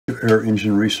Air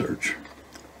Engine Research.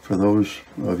 For those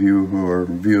of you who are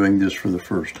viewing this for the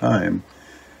first time,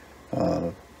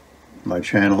 my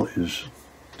channel is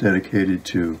dedicated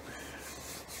to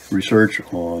research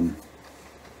on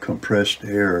compressed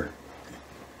air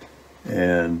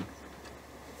and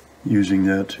using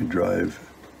that to drive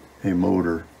a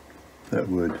motor that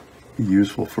would be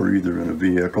useful for either in a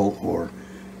vehicle or,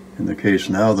 in the case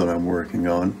now that I'm working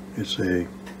on, it's a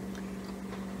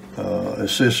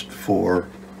assist for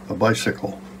a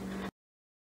bicycle.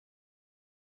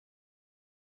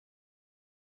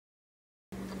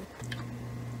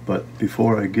 But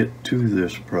before I get to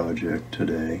this project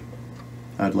today,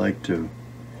 I'd like to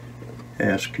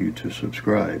ask you to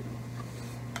subscribe.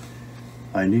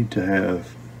 I need to have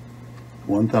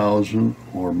 1,000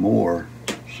 or more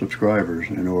subscribers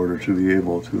in order to be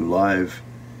able to live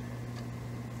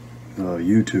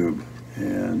YouTube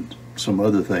and some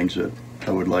other things that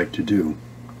I would like to do.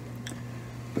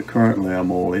 But currently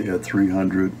I'm only at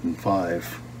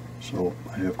 305, so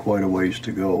I have quite a ways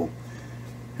to go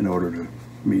in order to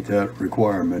meet that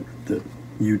requirement that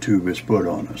YouTube has put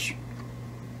on us.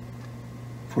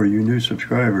 For you new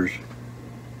subscribers,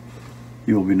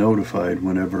 you will be notified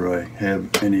whenever I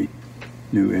have any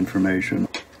new information.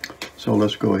 So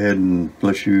let's go ahead and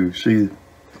let you see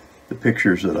the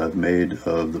pictures that I've made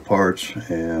of the parts,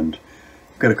 and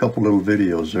I've got a couple little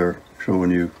videos there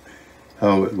showing you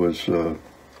how it was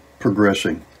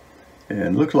progressing,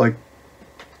 and looks like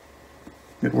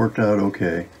it worked out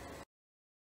okay.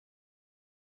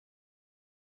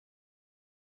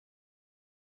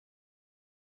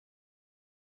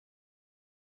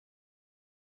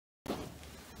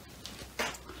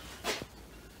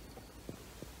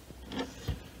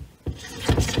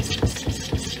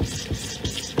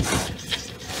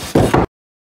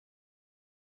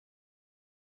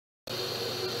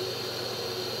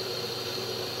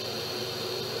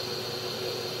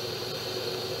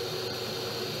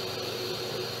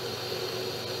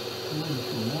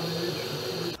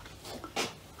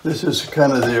 This is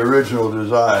kind of the original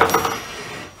design.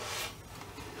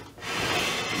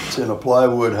 It's in a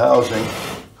plywood housing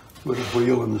with a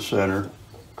wheel in the center.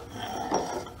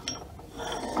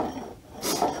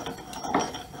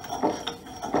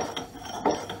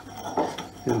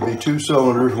 It'll be two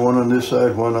cylinders, one on this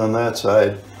side, one on that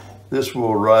side. This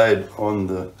will ride on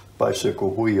the bicycle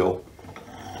wheel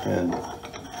and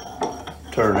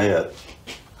turn it.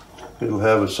 It'll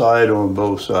have a side on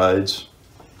both sides,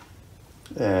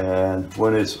 and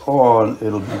when it's on,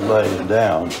 it'll be laying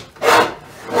down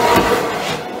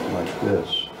like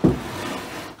this.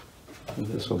 And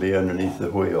this will be underneath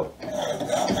the wheel.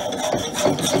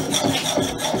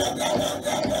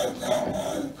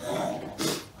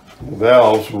 The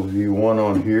valves will be one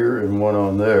on here and one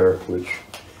on there, which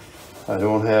I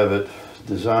don't have it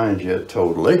designed yet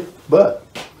totally, but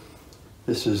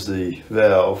this is the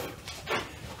valve.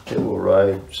 It will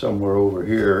ride somewhere over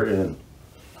here, and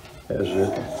as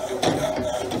it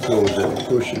goes, it'll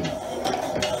push it.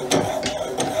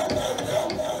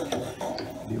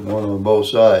 Be one on both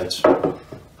sides.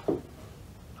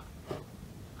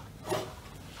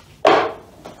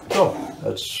 So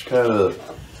that's kind of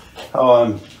how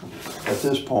I'm at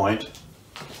this point.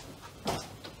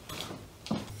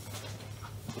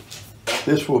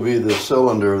 This will be the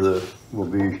cylinder that will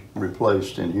be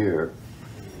replaced in here.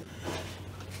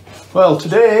 Well,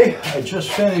 today I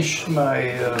just finished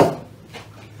my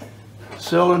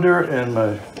cylinder and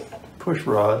my push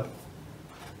rod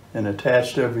and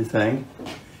attached everything,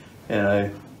 and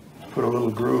I put a little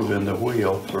groove in the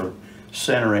wheel for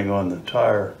centering on the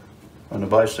tire on the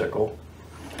bicycle,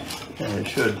 and it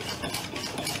should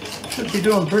be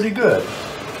doing pretty good.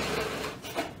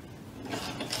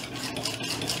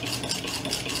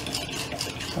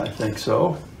 I think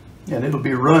so. And it'll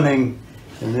be running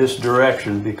in this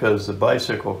direction because the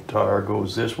bicycle tire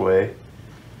goes this way,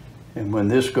 and when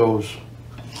this goes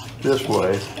this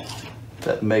way,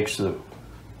 that makes the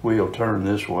wheel turn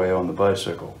this way on the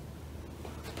bicycle,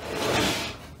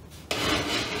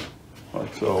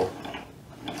 like so.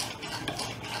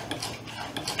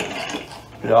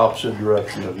 The opposite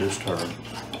direction of this turn.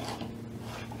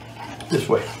 This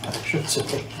way, I should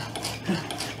say.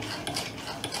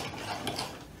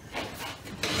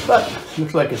 But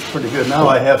looks like it's pretty good. Now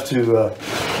I have to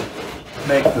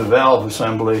make the valve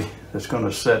assembly that's going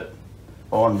to set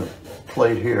on the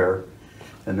plate here,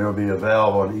 and there'll be a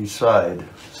valve on each side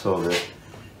so that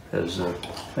as the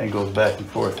thing goes back and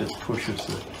forth, it pushes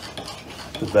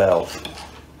the valve.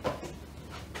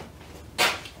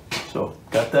 So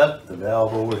got that, the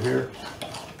valve over here,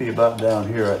 be about down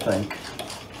here I think.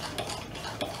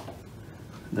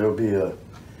 There'll be a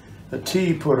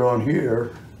T put on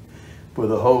here,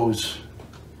 with a hose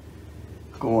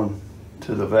going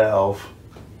to the valve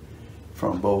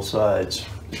from both sides.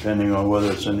 Depending on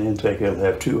whether it's an intake, it'll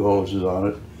have two hoses on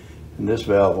it, and this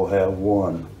valve will have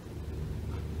one.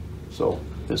 So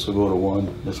this will go to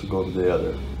one, this will go to the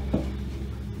other.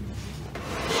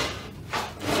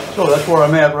 So that's where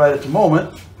I'm at right at the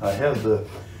moment. I have the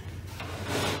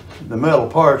metal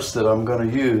parts that I'm going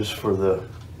to use for the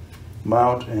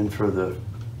mount and for the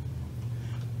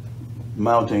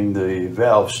mounting the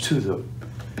valves to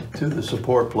the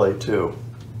support plate too.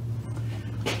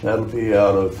 That'll be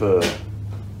out of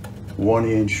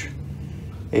 1-inch,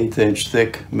 1/8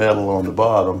 thick metal on the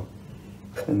bottom,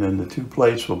 and then the two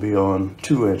plates will be on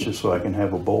 2 inches, so I can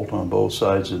have a bolt on both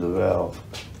sides of the valve.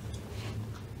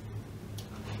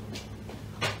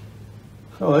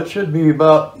 So that should be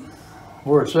about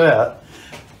where it's at.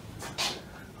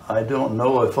 I don't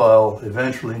know if I'll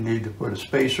eventually need to put a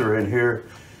spacer in here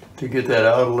to get that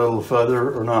out a little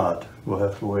further or not. We'll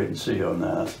have to wait and see on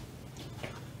that.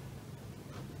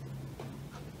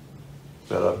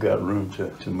 But I've got room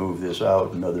to move this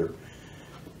out another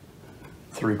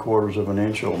 3/4 of an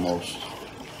inch almost,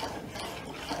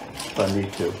 if I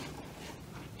need to.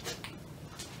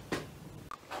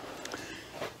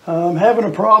 I'm having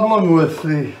a problem with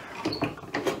the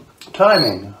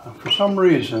timing. For some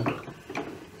reason,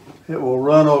 it will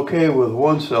run okay with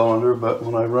one cylinder, but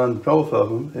when I run both of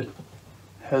them, it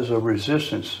has a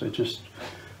resistance. It just,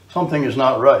 something is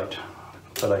not right.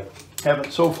 But I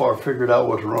haven't so far figured out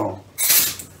what's wrong.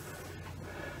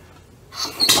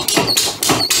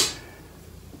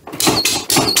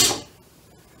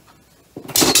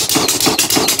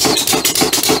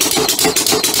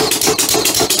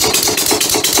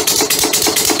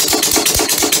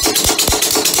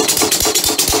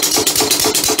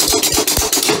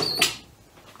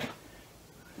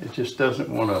 It just doesn't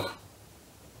want to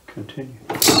continue.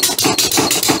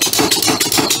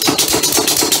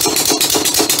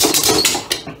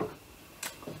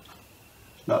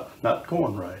 It's not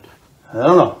going right. I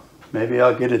don't know. Maybe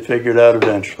I'll get it figured out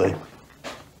eventually.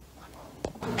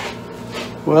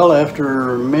 Well,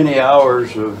 after many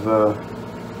hours of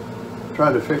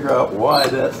trying to figure out why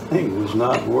that thing was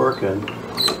not working,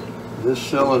 this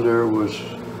cylinder was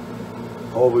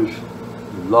always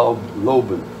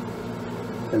lobing.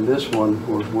 And this one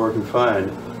was working fine.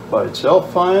 By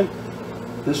itself fine,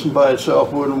 this one by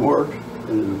itself wouldn't work,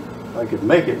 and I could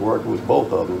make it work with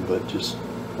both of them, but just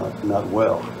not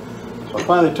well. So I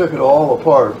finally took it all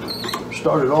apart,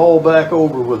 started all back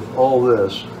over with all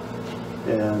this,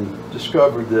 and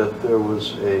discovered that there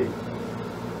was a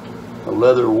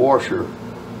leather washer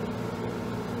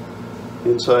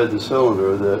inside the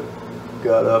cylinder that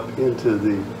got up into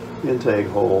the intake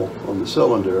hole on the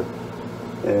cylinder,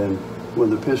 and when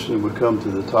the piston would come to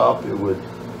the top, it would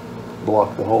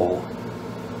block the hole.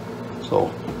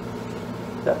 So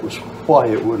that was why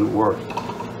it wouldn't work.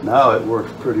 Now it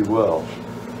works pretty well.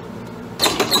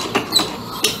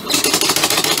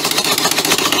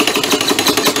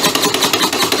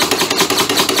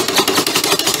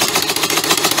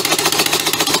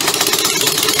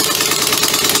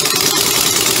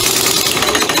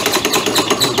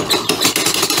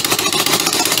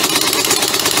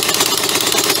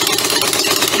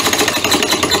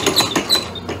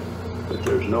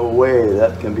 No way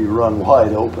that can be run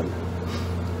wide open.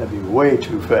 That'd be way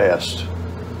too fast,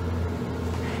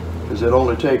 because it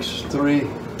only takes three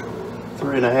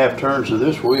and a half turns of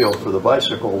this wheel for the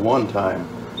bicycle one time,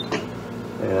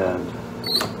 and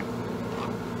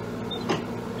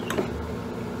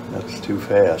that's too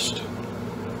fast.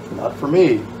 Not for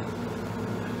me.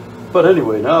 But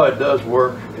anyway, now it does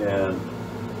work, and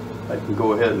I can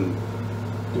go ahead and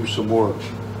do some more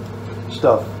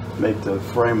stuff, make the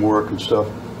framework and stuff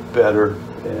better,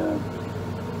 and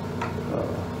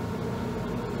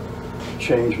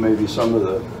change maybe some of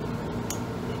the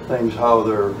things, how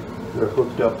they're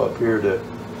hooked up here, to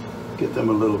get them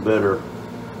a little better.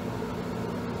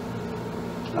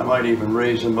 I might even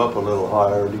raise them up a little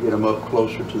higher to get them up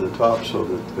closer to the top, so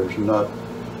that there's not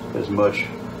as much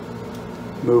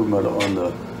movement on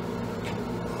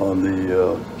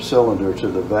the cylinder to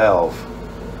the valve,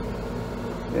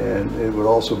 and it would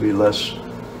also be less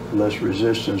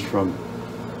resistance from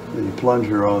the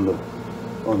plunger on the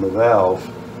valve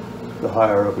the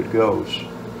higher up it goes,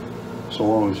 so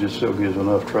long as it still gives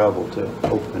enough travel to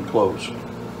open and close,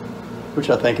 which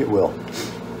I think it will.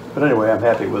 But anyway, I'm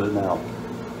happy with it now.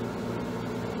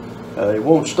 It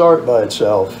won't start by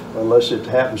itself unless it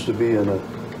happens to be in a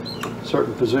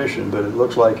certain position, but it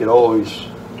looks like it always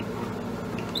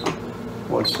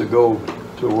wants to go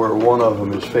to where one of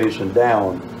them is facing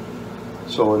down.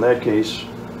 So in that case,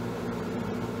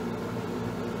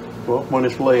 Well, when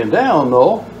it's laying down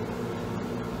though,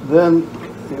 then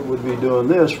it would be doing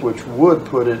this, which would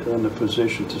put it in the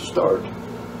position to start.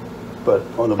 But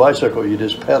on the bicycle, you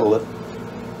just pedal it,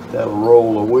 that'll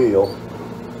roll the wheel,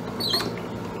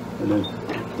 and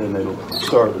then it'll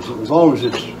start. As long as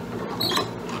it's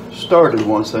started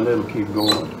once, then it'll keep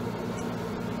going.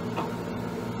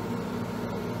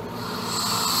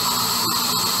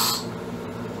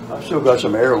 I've still got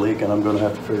some air leak, and I'm going to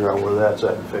have to figure out where that's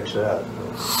at and fix that.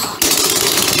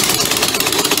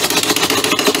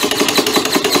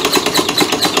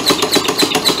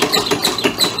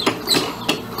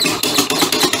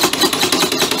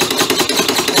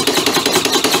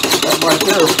 That right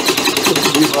there would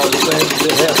be about the same as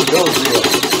it has to go to be a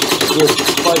good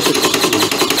bicycle speed.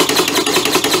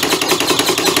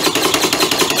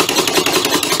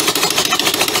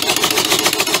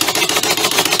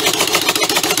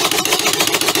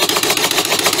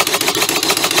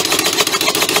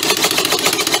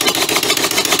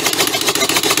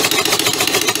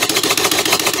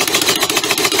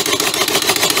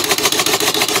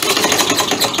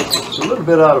 A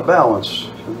bit out of balance.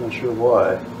 I'm not sure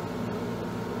why.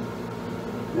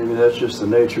 Maybe that's just the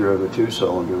nature of a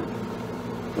two-cylinder.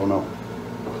 Don't know.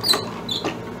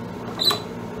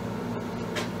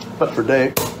 But for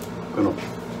day, I'm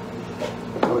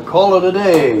gonna call it a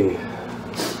day.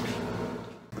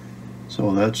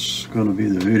 So that's going to be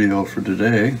the video for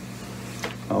today.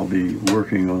 I'll be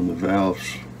working on the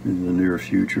valves in the near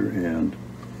future, and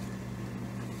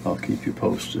I'll keep you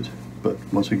posted. But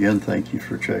once again, thank you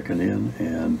for checking in,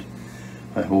 and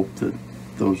I hope that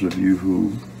those of you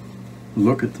who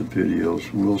look at the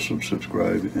videos will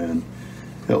subscribe and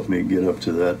help me get up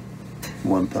to that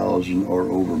 1,000 or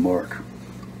over mark.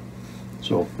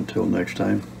 So until next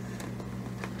time,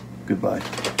 goodbye.